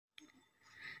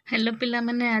Hello पिला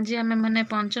माने आज आम मैंने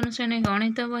पंचम श्रेणी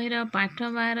गणित बहिर पाठ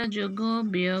 12 जोग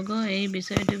वियोग यही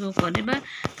विषयटी को करवा।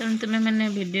 तेणु तुम्हें मैंने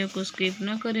वीडियो को स्किप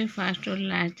न कर फास्ट और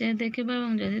लास्ट जाए देखा।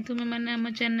 और जदि तुम्हें मैंने आम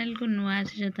चैनल को नुआ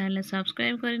आसीच ताले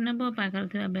सब्सक्राइब करनब पाखर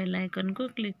थी बेल आइकन को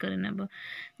क्लिक करनब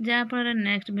जहाँफल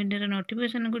नेक्स्ट वीडियो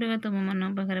नोटिफिकेशन गुड़िक तुम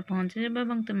मन पाखे पहुँची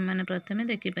और तुम मैंने प्रथम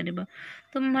देखिपर।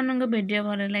 तुम मान वीडियो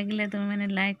भल लगे तुम मैंने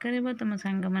लाइक कर तुम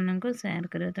सांग मानक सेयार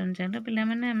कर। तेणु चलो पिला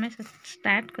माने आम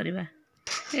स्टार्ट करवा।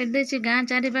 एदेची गाँ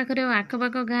चारिपाखरे और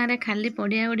आखपाख गाँव में खाली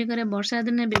पड़िया गुड़िकर वर्षा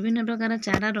दिने विभिन्न प्रकार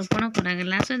चारा रोपण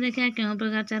करागला। आस देखा क्यों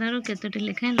प्रकार चारार केतोटी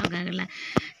लेखाएं लगागला।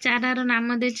 चारार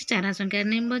नाम देछि चारा संख्या।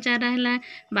 निम्ब चारा है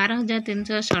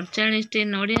 12,347,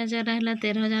 नड़िया चारा है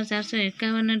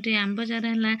 13,451, आंब चारा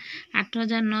है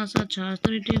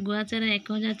 8,976, गुआ चारा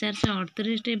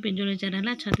 1,438, पिजुली चारा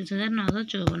है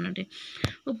 36,954।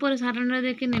 ऊपर सारण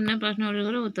देखि निम्न प्रश्न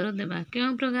गुड़िकर उत्तर देवा।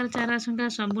 क्यों प्रकार चारा संख्या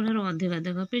सबुठारु अधिक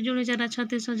देख। पिजुली चारा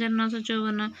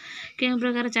 36,954। क्यों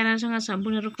प्रकार चारा संख्या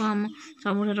सबुठारु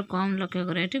कम लक्ष्य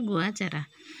कर। ये गुआ चारा।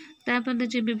 तापर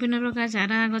देखिए विभिन्न प्रकार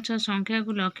चारा गछ संख्या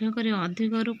को लक्ष्य कर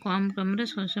अधिक रु कम क्रम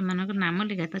शस्य मान नाम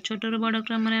लिखा। छोट रु बड़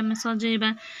क्रम आम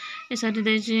सजेबा। एसरी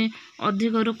देखिए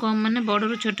अधिक रु कम मान बड़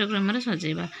रु छोट क्रम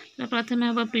सजेबा। प्रथम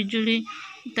हम पिजुली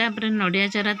तापर नड़िया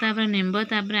चारा तापर निम्ब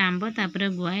तापर आंब तापर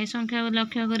गुआ ये संख्या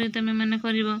लक्ष्य कर तुम मैंने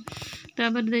कर।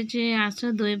 देखिए आस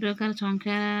दुई प्रकार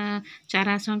संख्या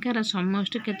चारा संख्यार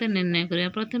समष्टि केते निर्णय करिया।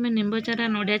 प्रथम निम्ब चारा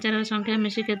नड़िया चारा संख्या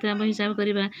मिसी केते हम हिसाब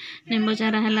करवा। निम्ब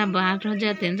चारा है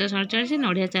 12,347,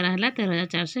 नड़िया चारा है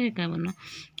 13,451।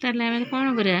 ताले आम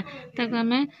कौन करा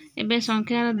आम ए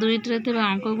संख्यार दुईटे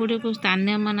अंक गुड़ी को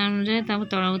स्थानीय मान अनुसार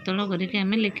तल उतल करके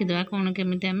लिखिदेवा। कौन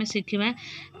केमी आम शिखा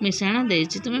मिश्रण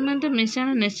देती। तुम्हें मैंने तो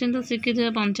मिश्रण निश्चिंत शिखि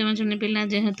पंचम श्रेणी पिला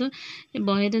जेहेतु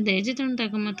बही देती तेणु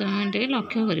तुम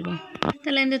लक्ष्य कर।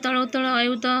 ताले एमती तल उतल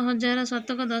अयुत हजार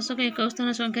शतक दशक एक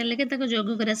स्थान संख्या लिखे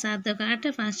जोग कर 7 1 8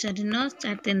 5 4 9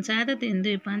 4 3 7 3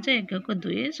 2 5 1 1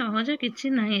 2 सहज किसी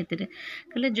ना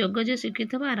खाली जोग जो शिखि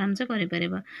आराम से कर।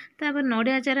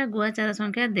 नड़िया चारा गुआ चारा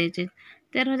संख्या देती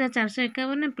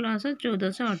 13,451 प्लस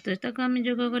 1438 तक आम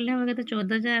जोग कले हम के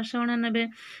 14,899।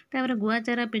 तापर गुआ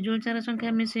चारा पिजुल चारा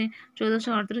संख्या मिसे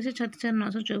 1438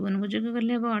 36,954 को जोग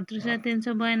कले हम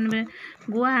 38,392।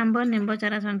 गुआ आंब निम्ब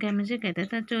चारा संख्या मिसे के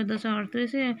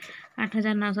 1438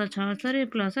 8,976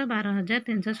 प्लस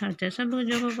 12,347 सब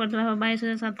जोग करदे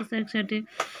 22,761।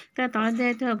 तले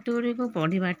दिखाई उक्ति गुड़ी को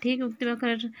पढ़ा। ठीक उक्ति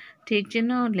पाखे ठीक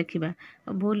चिन्ह लिखा।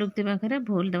 भूल उक्ति पाखे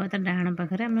भूल देवा। डाण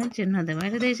पाखे आम चिन्ह देवा।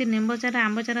 ये निम्ब चारा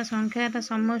आंब चारा संख्यार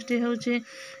समष्टि हूँ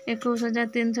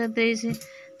 21,323।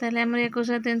 ताले आम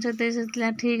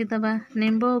 21,323 ठीक दबा।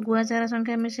 निम्ब गुआ चारा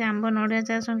संख्या मिसे आंब नड़िया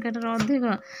चारा संख्या अधिक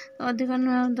अधिक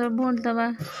नुह तो भूल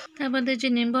दबा। तापर देखिए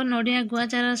निम्ब नड़िया गुआ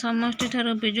चारा समष्टि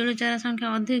ठारू पिजुली चारा संख्या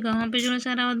अधिक। हाँ पिजुली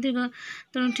चारा अधिक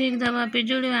तेणु ठीक दबा।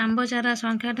 पिजुली आंब चारा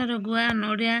संख्या ठारू गुआ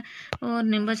नड़िया और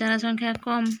निम्ब चारा संख्या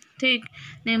कम ठीक।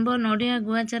 निम्ब नड़िया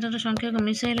गुआ चारार संख्या को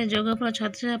मिसाइले जोगफल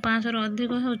 36,500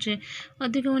 अधिक होचे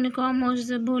अधिक होनी कम हो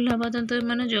भूल हम। तो तुम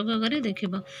मैंने जोग कर देख।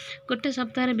 गोटे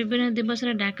सप्ताह विभिन्न दिवस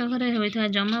डाक घर होता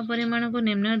जमा परिमाण को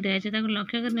निम्न दिखाई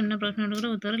लक्ष्य कर निम्न प्रश्न गुड़िक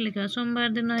उत्तर लिखा। सोमवार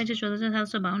दिन है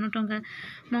 14,752 टंका।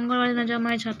 मंगलवार दिन जमा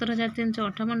है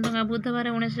 17,358 टंका। बुधवार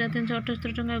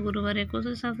 19,378 टंका। गुरुवार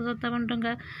 21,757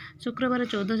 टंका। शुक्रवार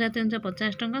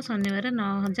 14,350 टंका। शनिवार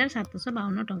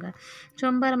 9,752 टंका।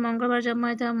 सोमवार मंगलवार जमा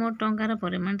होता मोट टंकार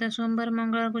परिमाण सोमवार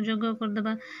मंगलवार को जोग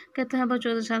करदे केते हम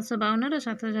 14,752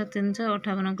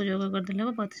 7,358 को जोग करदे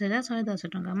 25,110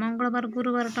 टंका। मंगलवार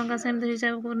गुरुवार टंका सेमती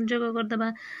हिसाब जोग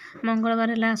करदे। मंगलवार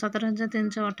है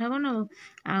 17,358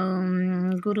 आ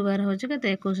गुरुवार हूँ के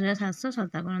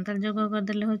 21,757 तार जोग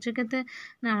करदे हूँ के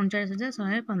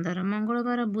 39,115।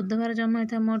 मंगलवार बुधवार जमा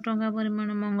होता मोट टंका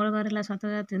परिमाण मंगलवार है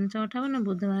 7,358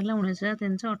 बुधवार है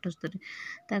 19,378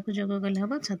 ताकू जोग कले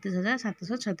हम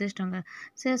 36,736 टंका।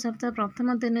 से सप्ताह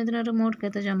प्रथम 3 दिन मोट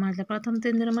केते जमा है। प्रथम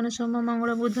 3 दिन मान सोम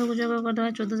मंगल बुध को जोग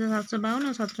करदे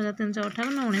 14,752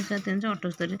 17,358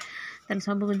 19,378 ताल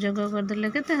सब जोग करदे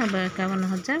केते हम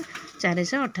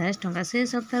 51,428 टंका। से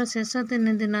सप्ताह शेष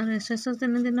 3 दिन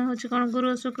हूँ कौन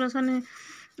गुरु शुक्र शनि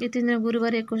ये 3 दिन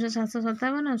गुरुवार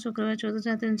 21,757 शुक्रवार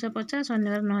 14,350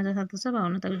 शनिवार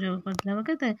 9,752 तक जोग करदे हम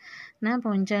के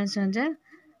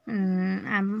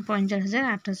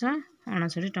 45,800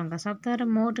 69 ଟଙ୍କା। ସପ୍ତାହରେ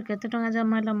ମୋଟ କେତେ ଟଙ୍କା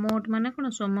ଜମା ହେଲା? ମୋଟ ମାନେ କ'ଣ?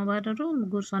 ସୋମବାରରୁ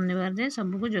ଶନିବାର ଯାଏ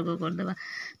ସବୁକୁ ଯୋଗ କରିଦେବା।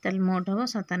 ତାହେଲେ ମୋଟ ହେବ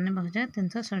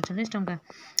 97,347 ଟଙ୍କା।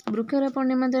 ବୃକ୍ଷରୋପଣ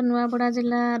ନିମନ୍ତେ ନୂଆପଡ଼ା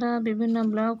ଜିଲ୍ଲାର ବିଭିନ୍ନ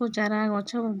ବ୍ଲକକୁ ଚାରା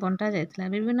ଗଛ ବଣ୍ଟା ଯାଇଥିଲା।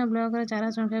 ବିଭିନ୍ନ ବ୍ଲକର ଚାରା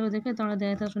ସଂଖ୍ୟାକୁ ଦେଖି ତଳେ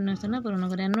ଦିଆଯାଇଥିବା ଶୂନ୍ୟସ୍ଥାନ ପୂରଣ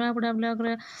କରିବା। ନୂଆପଡ଼ା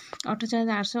ବ୍ଲକରେ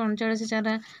 28,839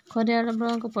 ଚାରା, Khariar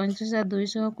block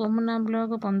 35,200, Komna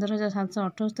block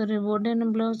 15,778, Boden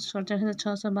block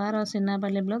 47,612,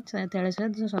 Sinapali block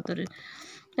 43,270।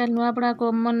 ତାହେଲେ ନୂଆପଡ଼ା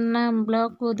କୋମନା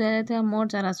ବ୍ଲକକୁ ଦିଆଯାଇଥିବା ମୋଟ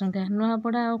ଚାରା ସଂଖ୍ୟା।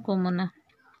 ନୂଆପଡ଼ା ଆଉ କୋମନା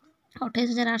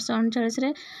 28,839ରେ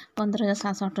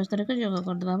 15,778କୁ ଯୋଗ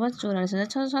କରିଦେବା ହେବ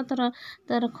 44,617।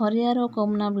 ତାର ଖରିଆର ଓ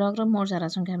କୋମନା ବ୍ଲକର ମୋଟ ଚାରା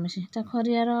ସଂଖ୍ୟା ମିଶି ତା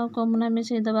ଖରିଆର ଆଉ କୋମନା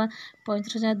ମିଶେଇ ଦେବା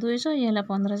 35,200, ଇଏ ହେଲା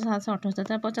 15,778,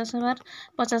 ତା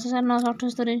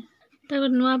 50,978।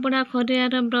 ତାପରେ ନୂଆପଡ଼ା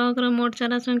ଖରିଆର ବ୍ଲକର ମୋଟ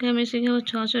ଚାରା ସଂଖ୍ୟା ମିଶିକି ହେବ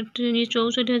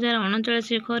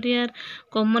 64,039। ଖରିଆର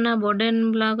କୋମନା ବୋଡେନ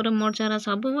ବ୍ଲକର ମୋଟ ଚାରା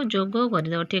ସବୁକୁ ଯୋଗ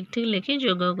କରିଦେବ। ଠିକ୍ ଲେଖି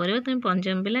ଯୋଗ କରିବ। ତୁମେ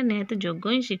ପଞ୍ଚମ ପିଲା ନିହାତି ଯୋଗ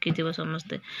ହିଁ ଶିଖିଥିବ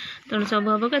ସମସ୍ତେ। ତେଣୁ ସବୁ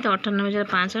ହେବ କେତେ?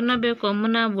 98,590।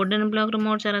 କୋମନା ବୋଡେନ ବ୍ଲକର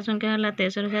ମୋଟ ଚାରା ସଂଖ୍ୟା ହେଲା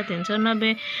 63,390।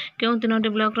 କେଉଁ ତିନୋଟି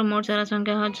ବ୍ଲକର ମୋଟ ଚାରା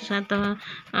ସଂଖ୍ୟା ହେଉଛି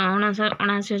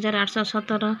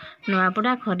 79,817।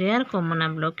 ନୂଆପଡ଼ା, ଖରିଆର, କୋମନା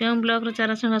ବ୍ଲକ। କେଉଁ ବ୍ଲକର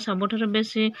ଚାରା ସଂଖ୍ୟା ସବୁଠାରୁ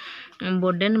ବେଶୀ?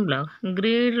 ବୋଡେନ ବ୍ଲକ।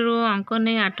 ଗ୍ରିଡରୁ ଅଙ୍କ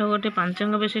ନେଇ 8 ଗୋଟି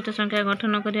ପାଞ୍ଚଙ୍କ ବିଶିଷ୍ଟ ସଂଖ୍ୟା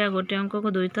ଗଠନ କରିବା। ଗୋଟିଏ ଅଙ୍କକୁ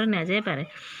 2 ଥର ନିଆଯାଇପାରେ।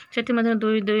 ସେଥିମଧ୍ୟରୁ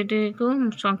ଦୁଇଟିକୁ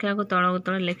ସଂଖ୍ୟାକୁ ତଳକୁ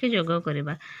ତଳ ଲେଖି ଯୋଗ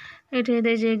କରିବା। ଏଠି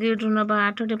ଦେଇଛି ଗ୍ରିଡରୁ ନେବା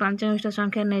 8ଟି ପାଞ୍ଚ ବିଶିଷ୍ଟ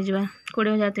ସଂଖ୍ୟା ନେଇଯିବା।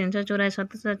 20,384,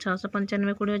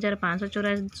 27,695,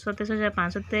 20,584,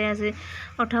 27,583,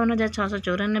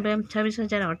 58,694,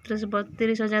 26,038,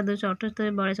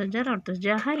 32,278, 42,038,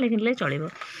 ଯାହା ଲେଖିଲେ ଚଳିବ।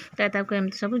 ତାକୁ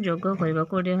ଏମିତି ସବୁ ଯୋଗ କରିବ।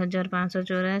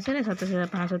 20,584ରେ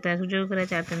 27,583 ଯୋଗ କରିବା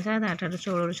 4, 3, 7, 8,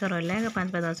 16, 6 ରହିଲା 1,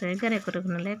 5, 10, 11,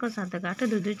 1 ନେଲେ 1, 7, 8,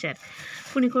 2, 2, 4।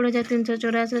 ପୁଣି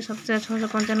 20,384ରେ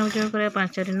 27,695 ଯୋଗ କରିବା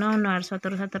 5, 4, 9, 9, 8,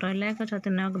 17, 7 ରହିଲା 1, 6,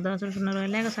 3, 9, 10, 0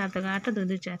 ରହିଲା 1, 7, 8, 2,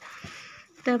 2, 4।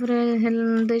 ତାପରେ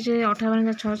ଦେଇଛି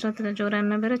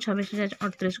 58,694ରେ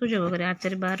 26,038କୁ ଯୋଗ କରିବା 8,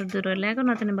 4, 12, 2 ରହିଲା 1,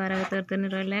 9, 3, 12, 13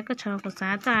 ରହିଲା 1, 6,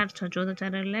 7, 8, 6, 14,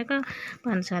 4 ରହିଲା 1,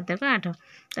 5, 7, 1, 8।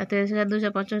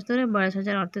 23,275ରେ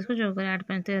 42,038କୁ ଯୋଗ କରିବା 8,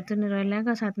 5, 13 ରହିଲା 1,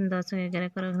 7, 10, 11,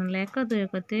 1 ନେଲା 1, 2,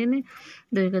 1, 3,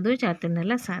 2, 1, 2, 4, 3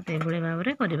 ହେଲା 7। ଏଭଳି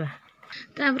ଭାବରେ କରିବା।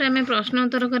 ତାପରେ ଆମେ ପ୍ରଶ୍ନ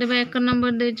ଉତ୍ତର କରିବା। 1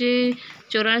 ନମ୍ବର ଦେଇଛି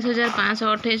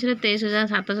 44,528ରେ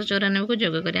 23,794କୁ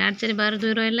ଯୋଗ କରିବା 8, 4, 12,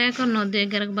 2 ରହିଲା 1, 9, 2,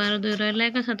 11, 12, 2 ରହିଲା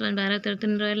 1, 7, 5, 12,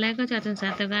 13 ରହିଲା 1, 4, 3,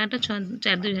 7, 1, 8, 6,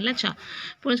 4, 2 ହେଲା 6।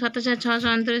 ପୁଣି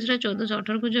 27,629ରେ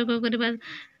 1418କୁ ଯୋଗ କରିବା।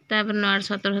 ତାପରେ 9, 8,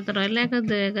 17, 7 ରହିଲା 1,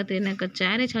 2, 1, 3, 1,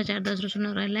 4, 6, 4, 10,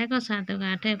 0 ରହିଲା 1, 7, 1,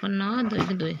 8, 1, 9, 2,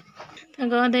 1, 2।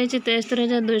 ଗ ଦେଇଛି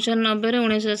 73,290ରେ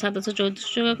 19,734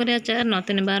 ଯୋଗ କରିବା 4, 9,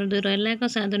 3, 12, 2 ରହିଲା 1,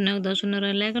 7, 9, 10, 0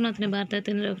 ରହିଲା 1, 9, 3, 12,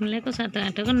 13 ରଖିଲା 1, 7,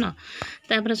 8, 1, 9।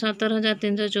 ତାପରେ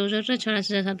 17,364ରେ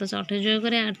 46,728 ଯୋଗ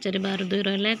କରିବା 8, 4, 12, 2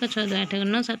 ରହିଲା 1, 6, 2, 8, 1,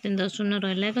 9, 7, 3, 10, 0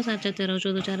 ରହିଲା 1, 7, 4, 13,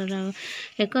 14, 4,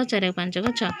 1, 4, 5,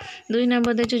 6। 2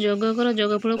 ନମ୍ବର ଦେଇଛି ଯୋଗ କର।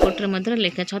 ଯୋଗଫଳ କୋଟିର ମଧ୍ୟରେ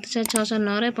ଲେଖା।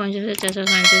 36,609ରେ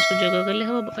 45,437କୁ ଯୋଗ କଲେ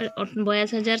ହେବ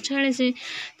 82,046।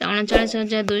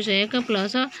 39,201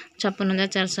 ପ୍ଲସ୍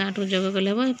 56,408କୁ ଯୋଗ କଲେ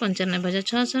ହେବ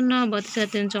 95,609।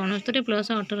 32,369 ପ୍ଲସ୍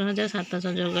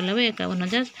 18,700 ଯୋଗ କଲେ ହେବ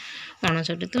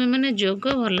 51,059। ତୁମେ ମାନେ ଯୋଗ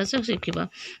ଭଲସେ ଶିଖିବ।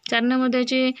 4 ନମ୍ବର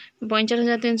ଦେଇଛି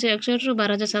 45,361ରୁ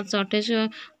 12,728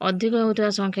 ଅଧିକ ହେଉଥିବା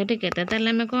ସଂଖ୍ୟାଟି କେତେ? ତାହେଲେ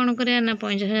ଆମେ କ'ଣ କରିବା ନା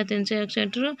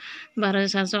 45,361ରୁ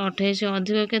 12,728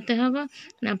 ଅଧିକ କେତେ ହେବ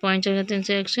ନା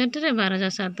 45,361ରେ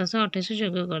 12,728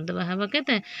 ଯୋଗ କରିଦେବା ହେବ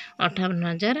କେତେ?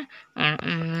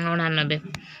 58,099।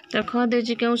 ତ ଖ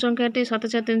ଦେଇଛି କେଉଁ ସଂଖ୍ୟାଟି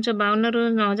 27,352ରୁ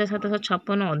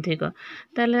 9,756 ଅଧିକ?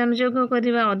 ତାହେଲେ ଆମେ ଯୋଗ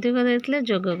କରିବା। ଅଧିକ ଦେଇଥିଲେ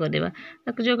ଯୋଗ କରିବା।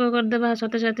 ତାକୁ ଯୋଗ କରିଦେବା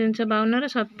 27,352ରେ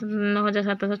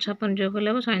 9,756 ଯୋଗ କଲେ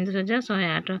ହେବ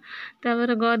 37,108।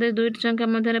 ତାପରେ ଗ ଦେଇ ଦୁଇଟି ସଂଖ୍ୟା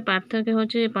ମଧ୍ୟରେ ପାର୍ଥକ୍ୟ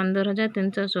ହେଉଛି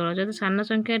 15,316। ଯଦି ସାନ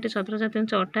ସଂଖ୍ୟାଟି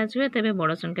 17,388 ହୁଏ ତେବେ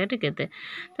ବଡ଼ ସଂଖ୍ୟାଟି କେତେ?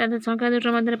 ତାହେଲେ ସଂଖ୍ୟା ଦୁଇଟିର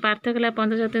ମଧ୍ୟରେ ପାର୍ଥକ୍ୟ ହେଲା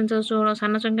 15,316।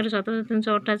 ସାନ ସଂଖ୍ୟାଟି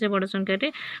 17,388, ବଡ଼ ସଂଖ୍ୟାଟି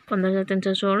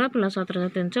 15,316 ପ୍ଲସ୍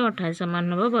 17,388 ସମାନ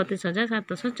ହେବ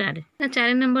 32,704।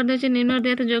 4 ନମ୍ବର ଦେଇଛି ନିମ୍ନ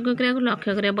ଦିଆଯାଇଥିବା ଯୋଗ କ୍ରିୟାକୁ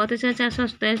ଲକ୍ଷ୍ୟ କରିବା।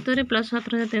 32,473 ପ୍ଲସ୍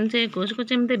 17,321କୁ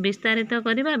ଯେମିତି ବିସ୍ତାରିତ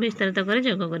କରିବା, ବିସ୍ତାରିତ କରି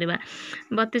ଯୋଗ କରିବା।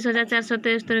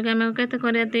 32,473କୁ ଆମେ କେତେ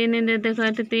କରିବା? 3 ଦେଖ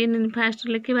ଏଠି 3 ଫାଷ୍ଟ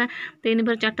ଲେଖିବା। 3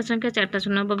 ପରେ 4ଟା ସଂଖ୍ୟା 4ଟା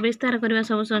ଶୂନ ହେବ। ବିସ୍ତାର କରିବା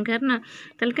ସବୁ ସଂଖ୍ୟାର ନା।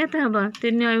 ତାହେଲେ କେତେ ହେବ?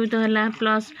 3 ଅୟୁତ ହେଲା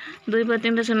ପ୍ଲସ୍ 2 ପରେ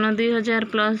 3ଟା ଶୂନ 2,000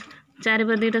 ପ୍ଲସ୍ 4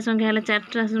 ପରେ 2ଟା ସଂଖ୍ୟା ହେଲା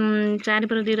 4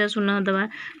 ପରେ 2ଟା ଶୂନ ଦେବା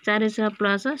 400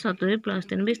 ପ୍ଲସ୍ 70 ପ୍ଲସ୍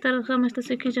 3। ବିସ୍ତାର ସମସ୍ତେ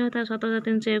ଶିଖିଛ। ତା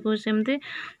 17,321 ସେମିତି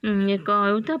 1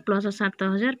 ଅୟୁତ ପ୍ଲସ୍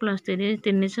 7,000 ପ୍ଲସ୍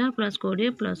 300 ପ୍ଲସ୍ 20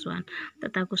 ପ୍ଲସ୍ 1। ତ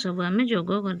ତାକୁ ସବୁ ଆମେ ଯୋଗ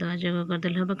କରିଦେବା। ଯୋଗ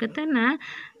କରିଦେଲେ ହେବ କେତେ ନା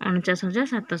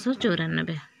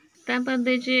 49,794। ତାପରେ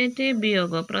ଦେଇଛି ଏଠି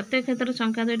ବିୟୋଗ ପ୍ରତ୍ୟେକ କ୍ଷେତ୍ରରେ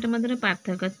ସଂଖ୍ୟା ଦୁଇଟି ମଧ୍ୟରେ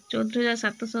ପାର୍ଥକ୍ୟ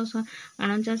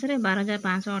 34,749ରେ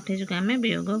 12,528କୁ ଆମେ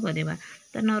ବିୟୋଗ କରିବା।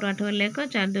 ତ 9 ରୁ 8 ଗଲେ 1,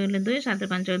 4 2 ଗଲେ 2, 7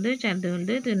 5 2, 4 2 ଗଲେ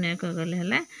 2, 3 1 ଗଲେ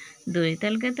ହେଲା 2।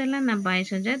 ତାହେଲେ କେତେ ହେଲା ନା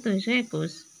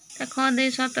 22,221। ତା ଖ ଦେଇ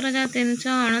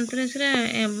 17,329ରେ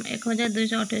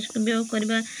 1,228କୁ ବିୟୋଗ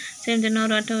କରିବା। ସେମିତି 9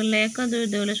 ରୁ 8 ଗଲେ 1, 2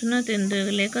 2 ଗଲେ 0, 3 2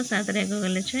 ଗଲେ 1, 7 ରେ 1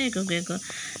 ଗଲେ 6, 1କୁ 1।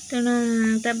 ତେଣୁ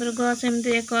ତାପରେ ଗ ସେମିତି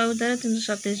 1 ଭିତରେ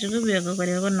 327କୁ ବିୟୋଗ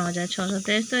କରିବା।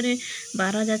 9,673,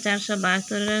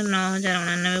 12,472ରେ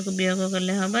 9,099କୁ ବିୟୋଗ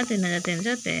କଲେ ହେବ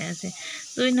 3,383।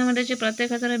 2 ନମ୍ବର ଅଛି ପ୍ରତ୍ୟେକ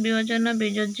କ୍ଷେତ୍ରରେ ବିୟୋଜନ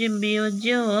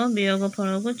ବିୟୋଜ୍ୟ ଓ ବିୟୋଗ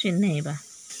ଫଳକୁ ଚିହ୍ନେଇବା।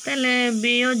 ତାହେଲେ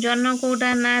ବିୟୋଜନ କୋଉଟା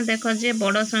ନା ଦେଖ ଯେ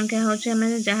ବଡ଼ ସଂଖ୍ୟା ହେଉଛି ଆମେ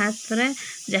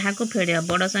ଯାହାକୁ ଫେଡ଼ିବା।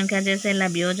 ବଡ଼ ସଂଖ୍ୟା ଯେ ସେ ହେଲା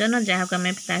ବିୟୋଜନ, ଯାହାକୁ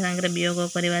ଆମେ ତା ସାଙ୍ଗରେ ବିୟୋଗ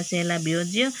କରିବା ସେ ହେଲା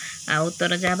ବିୟୋଜ୍ୟ, ଆଉ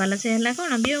ଉତ୍ତର ଯାହା ବାହାରିଲା ସେ ହେଲା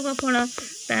କ'ଣ ବିୟୋଗ ଫଳ।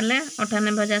 ତାହେଲେ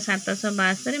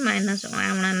 98,772 ମାଇନସ୍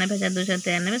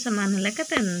 89,293 ସମାନ ହେଲା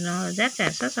କେତେ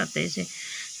 9,427।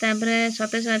 ତାପରେ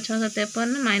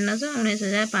 27,653 ମାଇନସ୍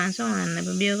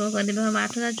 19,599 ବିୟୋଗ କରିବା ହେବ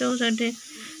 8,064।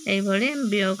 ଏଇଭଳି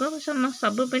ବିୟୋଗ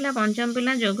ସବୁ ପିଲା ପଞ୍ଚମ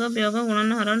ପିଲା ଯୋଗ ବିୟୋଗ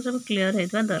ଗୁଣନ ହରଣ ସବୁ କ୍ଲିୟର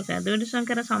ହେଇଥିବା ଦରକାର। ଦୁଇଟି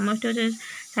ସଂଖ୍ୟାର ସମଷ୍ଟି ହେଉଛି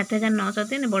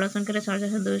 60,903, ବଡ଼ ସଂଖ୍ୟାରେ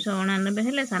 67,299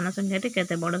 ହେଲେ ସାନ ସଂଖ୍ୟାଟି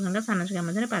କେତେ? ବଡ଼ ସଂଖ୍ୟା ସାନ ସଂଖ୍ୟା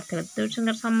ମଧ୍ୟରେ ପାର୍ଥକ୍ୟ। ଦୁଇଟି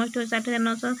ସଂଖ୍ୟାର ସମଷ୍ଟି ହେଉଛି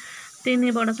 60,903,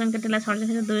 ବଡ଼ ସଂଖ୍ୟାଟି ହେଲା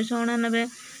 67,299,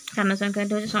 ସାନ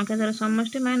ସଂଖ୍ୟାଟି ହେଉଛି ସଂଖ୍ୟା ଦ୍ୱାରା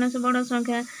ସମଷ୍ଟି ମାଇନସ୍ ବଡ଼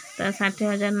ସଂଖ୍ୟା। ତ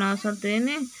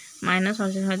 60,903 ମାଇନସ୍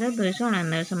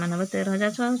 67,299 ସମାନ ହେବ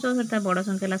 13,664। ତା ବଡ଼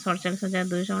ସଂଖ୍ୟା ହେଲା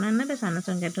 47,299, ସାନ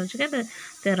ସଂଖ୍ୟାଟି ହେଉଛି କେତେ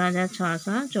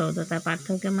 13,614। ତା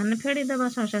ପାର୍ଥକ୍ୟ ମାନେ ଫେଡ଼ିଦେବା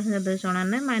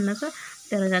 47,299 ମାଇନସ୍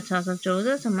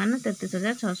 13,614 ସମାନ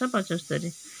 33,675।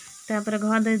 ତାପରେ ଘ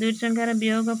ଦେଇ ଦୁଇଟି ସଂଖ୍ୟାର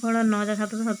ବିୟୋଗ ଫଳ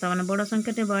 9,757, ବଡ଼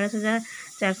ସଂଖ୍ୟାଟି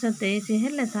 42,423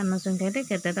 ହେଲେ ସାନ ସଂଖ୍ୟାଟି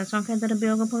କେତେ? ତା ସଂଖ୍ୟା ଦ୍ୱାରା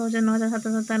ବିୟୋଗ ଫଳ ହେଉଛି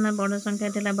 9,757, ବଡ଼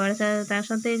ସଂଖ୍ୟାଟି ହେଲା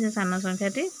 42,423, ସାନ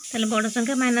ସଂଖ୍ୟାଟି ତାହେଲେ ବଡ଼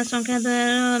ସଂଖ୍ୟା ମାଇନସ୍ ସଂଖ୍ୟା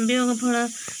ଦ୍ୱାରା ବିୟୋଗ ଫଳ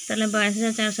ତାହେଲେ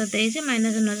 42,423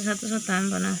 ମାଇନସ୍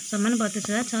 9,757 ସମାନ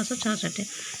 32,666।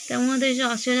 ତ ମୁଁ ଦେଇଛି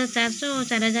 80,400 ଓ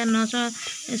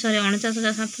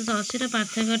 49,780ର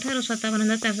ପାର୍ଥକ୍ୟ ଠାରୁ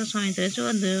 57,437 ଓ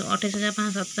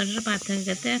 28,567ର ପାର୍ଥକ୍ୟ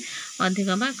କେତେ ଅଧିକ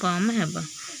ବା କମ୍ ହେବ?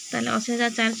 ତାହେଲେ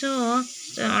 80,400 ଓ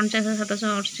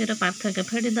 49,780ର ପାର୍ଥକ୍ୟ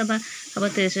ଫେଡ଼ିଦେବା ହେବ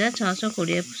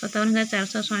 30,620।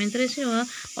 57,437 ଓ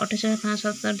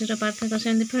 28,567ର ପାର୍ଥକ୍ୟ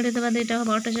ସେମିତି ଫେଡ଼ିଦେବା। ଦୁଇଟା ହେବ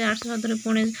 28,870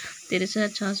 ପୁଣି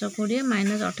 30,620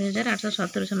 ମାଇନସ୍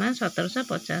 28,870 ସମାନ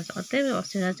 1750। ଅତଏବ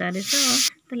 80,400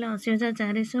 ତାହେଲେ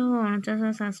 80,400 ଓ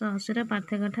 49,780ର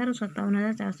ପାର୍ଥକ୍ୟ ଠାରୁ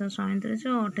 57,437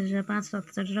 ଓ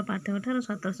 28,567ର ପାର୍ଥକ୍ୟ ଠାରୁ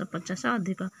 1750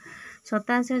 ଅଧିକ।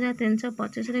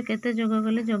 87,325ରେ କେତେ ଯୋଗ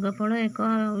କଲେ ଯୋଗଫଳ 1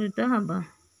 ଲକ୍ଷ ହେବ?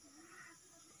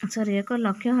 ତାର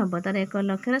 1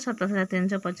 ଲକ୍ଷରେ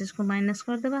 27,325କୁ ମାଇନସ୍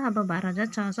କରିଦେବା ହେବ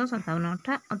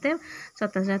 12,657। ଅତଏବ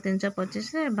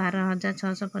 27,325ରେ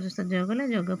 12,675 ଯୋଗ କଲେ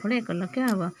ଯୋଗଫଳ 1 ଲକ୍ଷ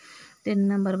ହେବ। 3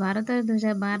 ନମ୍ବର ଭାରତରେ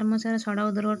 2012 ମସିହାରେ ସଡ଼କ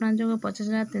ଦୁର୍ଘଟଣା ଯୋଗୁଁ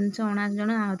 25,379 ଜଣ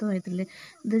ଆହତ ହୋଇଥିଲେ।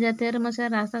 2013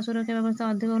 ମସିହାରେ ରାସ୍ତା ସୁରକ୍ଷା ବ୍ୟବସ୍ଥା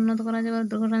ଅଧିକ ଉନ୍ନତ କରାଯିବାରୁ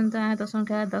ଦୁର୍ଘଟଣାଜନିତ ଆହତ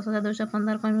ସଂଖ୍ୟା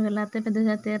 10,215 କମିଗଲା। ତେବେ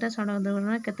 2013ରେ ସଡ଼କ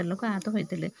ଦୁର୍ଘଟଣାରେ କେତେ ଲୋକ ଆହତ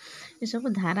ହୋଇଥିଲେ? ଏସବୁ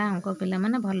ଧାରା ଅଙ୍କ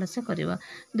ପିଲାମାନେ ଭଲସେ କରିବ।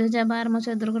 2012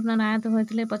 ମସିହା ଦୁର୍ଘଟଣାରେ ଆହତ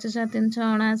ହୋଇଥିଲେ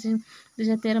 25,379।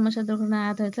 2013 ମସିହା ଦୁର୍ଘଟଣା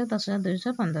ଆହତ ହୋଇଥିଲେ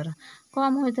 10,215।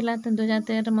 କମ୍ ହୋଇଥିଲା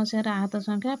 2013 ମସିହାର ଆହତ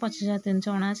ସଂଖ୍ୟା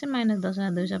 25,379 ମାଇନସ୍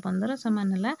 10,215 ସମାନ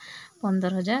ହେଲା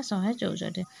 15,164।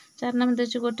 4 ନମ୍ବର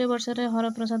ଦେଇଛି ଗୋଟିଏ ବର୍ଷରେ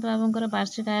ହରପ୍ରସାଦ ବାବୁଙ୍କର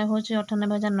ବାର୍ଷିକ ଆୟ ହେଉଛି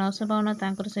 98,952।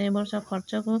 ତାଙ୍କର ସେହି ବର୍ଷ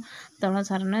ଖର୍ଚ୍ଚକୁ ତଳ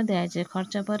ସାରଣୀରେ ଦିଆଯାଇଛି।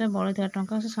 ଖର୍ଚ୍ଚ ପରେ ବଳିଥିବା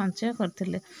ଟଙ୍କା ସେ ସଞ୍ଚୟ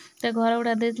କରିଥିଲେ। ସେ ଘର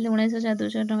ଭଡ଼ା ଦେଇଥିଲେ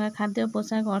 19,200 ଟଙ୍କା, ଖାଦ୍ୟ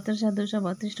ପୋଷାକ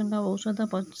 38,232 ଟଙ୍କା, ଔଷଧ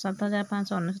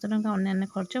 7,599 ଟଙ୍କା, ଅନ୍ୟାନ୍ୟ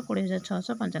ଖର୍ଚ୍ଚ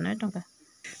 20,695 ଟଙ୍କା।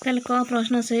 ତାହେଲେ କ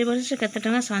ପ୍ରଶ୍ନ ସେହି ବର୍ଷ ସେ କେତେ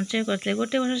ଟଙ୍କା ସଞ୍ଚୟ କରିଥିଲେ?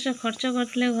 ଗୋଟିଏ ବର୍ଷ ସେ ଖର୍ଚ୍ଚ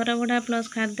କରିଥିଲେ ଘର ଭଡ଼ା ପ୍ଲସ୍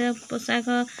ଖାଦ୍ୟ ପୋଷାକ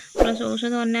ପ୍ଲସ୍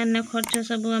ଔଷଧ ଅନ୍ୟାନ୍ୟ ଖର୍ଚ୍ଚ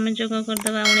ସବୁ ଆମେ ଯୋଗ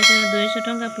କରିଦେବା 19,200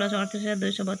 ଟଙ୍କା ପ୍ଲସ୍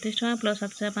 38,232 ଟଙ୍କା ପ୍ଲସ୍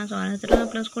 7,599 ଟଙ୍କା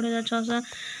ପ୍ଲସ୍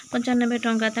 20,695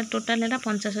 ଟଙ୍କା। ତାର ଟୋଟାଲ ହେଲା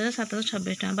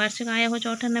 50,726 ଟଙ୍କା। ବାର୍ଷିକ ଆୟ ହେଉଛି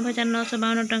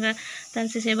 98,952 ଟଙ୍କା।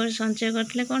 ତାହେଲେ ସେ ବର୍ଷ ସଞ୍ଚୟ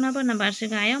କରିଥିଲେ କ'ଣ ହେବ ନା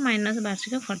ବାର୍ଷିକ ଆୟ ମାଇନସ୍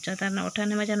ବାର୍ଷିକ ଖର୍ଚ୍ଚ। ତାର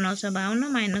 98,952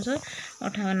 ମାଇନସ୍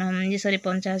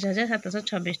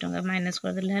 85,726 ଟଙ୍କା ମାଇନସ୍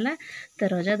କରିଦେଲେ ହେଲା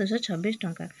 13,226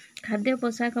 ଟଙ୍କା। ଖାଦ୍ୟ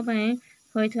ପୋଷାକ ପାଇଁ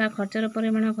ହୋଇଥିବା ଖର୍ଚ୍ଚର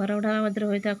ପରିମାଣ ଘର ଭଡ଼ା ବାବଦରେ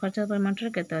ହୋଇଥିବା ଖର୍ଚ୍ଚର ପରିମାଣଠାରୁ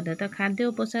କେତେ ଅଧିକ? ତ ଖାଦ୍ୟ ଓ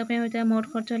ପୋଷାକ ପାଇଁ ହୋଇଥିବା ମୋଟ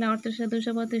ଖର୍ଚ୍ଚ ହେଲା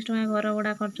 38,232 ଟଙ୍କା, ଘର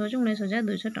ଭଡ଼ା ଖର୍ଚ୍ଚ ହେଉଛି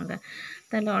 19,200 ଟଙ୍କା।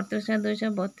 ତାହେଲେ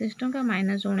 38,232 ଟଙ୍କା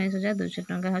ମାଇନସ୍ 19,200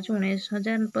 ଟଙ୍କା ହେଉଛି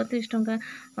 19,032 ଟଙ୍କା।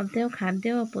 ଅତଏବ ଖାଦ୍ୟ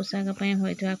ଓ ପୋଷାକ ପାଇଁ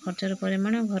ହୋଇଥିବା ଖର୍ଚ୍ଚର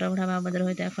ପରିମାଣ ଘର ଭଡ଼ା ବାବଦରେ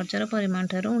ହୋଇଥିବା ଖର୍ଚ୍ଚର ପରିମାଣ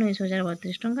ଠାରୁ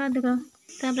 19,032 ଟଙ୍କା ଅଧିକ।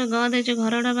 ତାପରେ ଗ ଦେଇଛି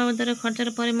ଘର ଭଡ଼ା ବାବଦରେ ଖର୍ଚ୍ଚର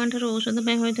ପରିମାଣ ଠାରୁ ଔଷଧ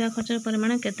ପାଇଁ ହୋଇଥିବା ଖର୍ଚ୍ଚର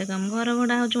ପରିମାଣ କେତେ କମ୍? ଘର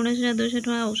ଭଡ଼ା ହେଉଛି 19,200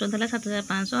 ଟଙ୍କା, ଔଷଧ ହେଲା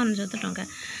 7,599 ଟଙ୍କା।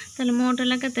 ତାହେଲେ ମୋଟ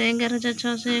ହେଲା କେତେ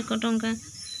 11,601 ଟଙ୍କା।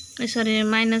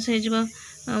 ମାଇନସ୍ ହେଇଯିବ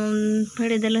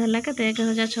ଫେଡ଼ିଦେଲେ ହେଲା କେତେ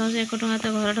 1601 ଟଙ୍କା। ତ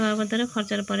ଘରଟା ବାବଦରେ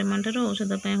ଖର୍ଚ୍ଚର ପରିମାଣଠାରୁ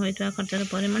ଔଷଧ ପାଇଁ ହୋଇଥିବା ଖର୍ଚ୍ଚର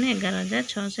ପରିମାଣ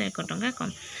 11,601 ଟଙ୍କା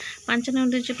କମ୍। 5 ନମ୍ବର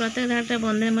ଦେଇଛି ପ୍ରତ୍ୟେକ ଧାରାରେ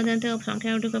ବନ୍ଧରେ ମଧ୍ୟ ଥିବା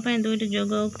ସଂଖ୍ୟାଗୁଡ଼ିକ ପାଇଁ 2ଟି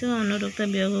ଯୋଗ ଉକ୍ତି ଓ ଅନୁରୁକ୍ତ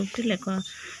ବିୟୋଗ ଉକ୍ତି ଲେଖ।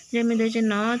 ଯେମିତି ଦେଇଛି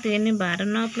 9, 3, 12।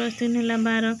 9 + 3 ହେଲା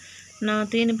 12।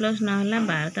 3 + 9 ହେଲା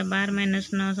 12। ତ 12 - 9 =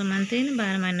 3।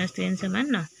 12 - 3 =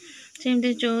 9। ସେମିତି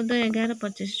 14, 11,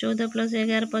 25। 14 +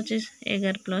 11 = 25।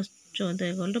 11 + 14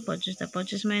 = 25। ତ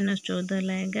 25 - 14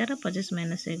 ହେଲା 11। 25 -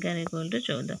 11 =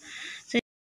 14।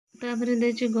 ତାପରେ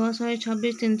ଦେଇଛି ଗ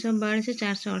 126, 342,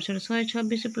 468।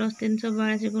 126 +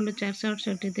 342 =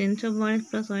 468। 342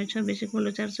 + 126 =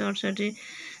 468।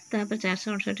 ତାପରେ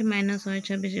 468 - 126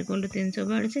 =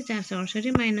 342।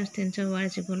 468 -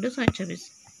 342 = 126।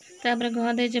 ତାପରେ ଘ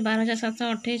ଦେଇଛି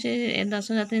 12,728,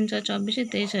 10,324,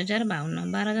 23,052।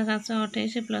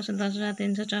 12,728 +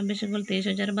 10,324 =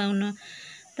 23,052।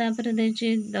 ତାପରେ ଦେଇଛି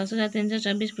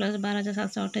 10,324 +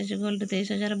 12,728 =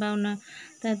 23,052।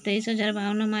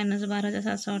 23,052 -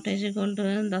 12,728 =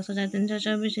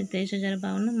 10,324।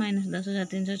 23,052 -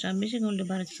 10,324 =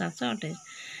 12,728।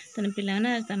 ତେଣୁ ପିଲାମାନେ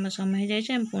ଆଜି ଆମ ସମୟ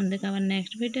ହେଇଯାଇଛି। ଆମେ ପୁଣି ଦେଖା ହେବା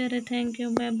ନେକ୍ସଟ ଭିଡ଼ିଓରେ। Thank you,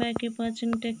 bye bye, keep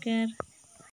watching, take care.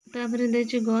 ତାପରେ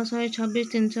ଦେଇଛି ଗ 126,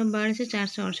 342,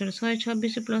 468।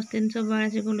 126 +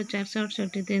 342 = 468।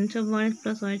 342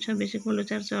 + 126 =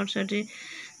 468।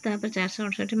 ତାପରେ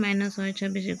 468 - 126 =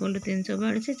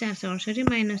 342। 468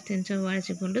 -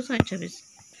 342 = 126।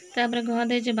 ତାପରେ ଘ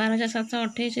ଦେଇଛି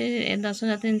 12,728,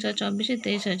 10,324,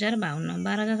 23,052।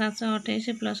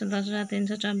 12,728 +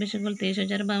 10,324 =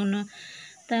 23,052।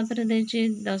 ତାପରେ ଦେଇଛି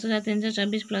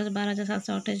 10,324 +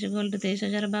 12,728 =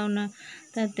 23,052।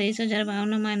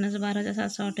 23,052 -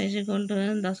 12,728 =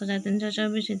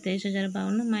 10,324।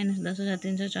 23,052 -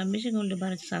 10,324 =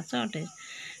 12,728।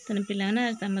 ତେଣୁ ପିଲାମାନେ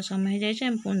ଆଜି ଆମ ସମୟ ହେଇଯାଇଛି।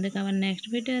 ଆମେ ପୁଣି ଦେଖା ହେବା ନେକ୍ସଟ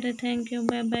ଭିଡ଼ିଓରେ। Thank you,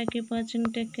 bye bye, keep watching,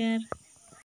 take care.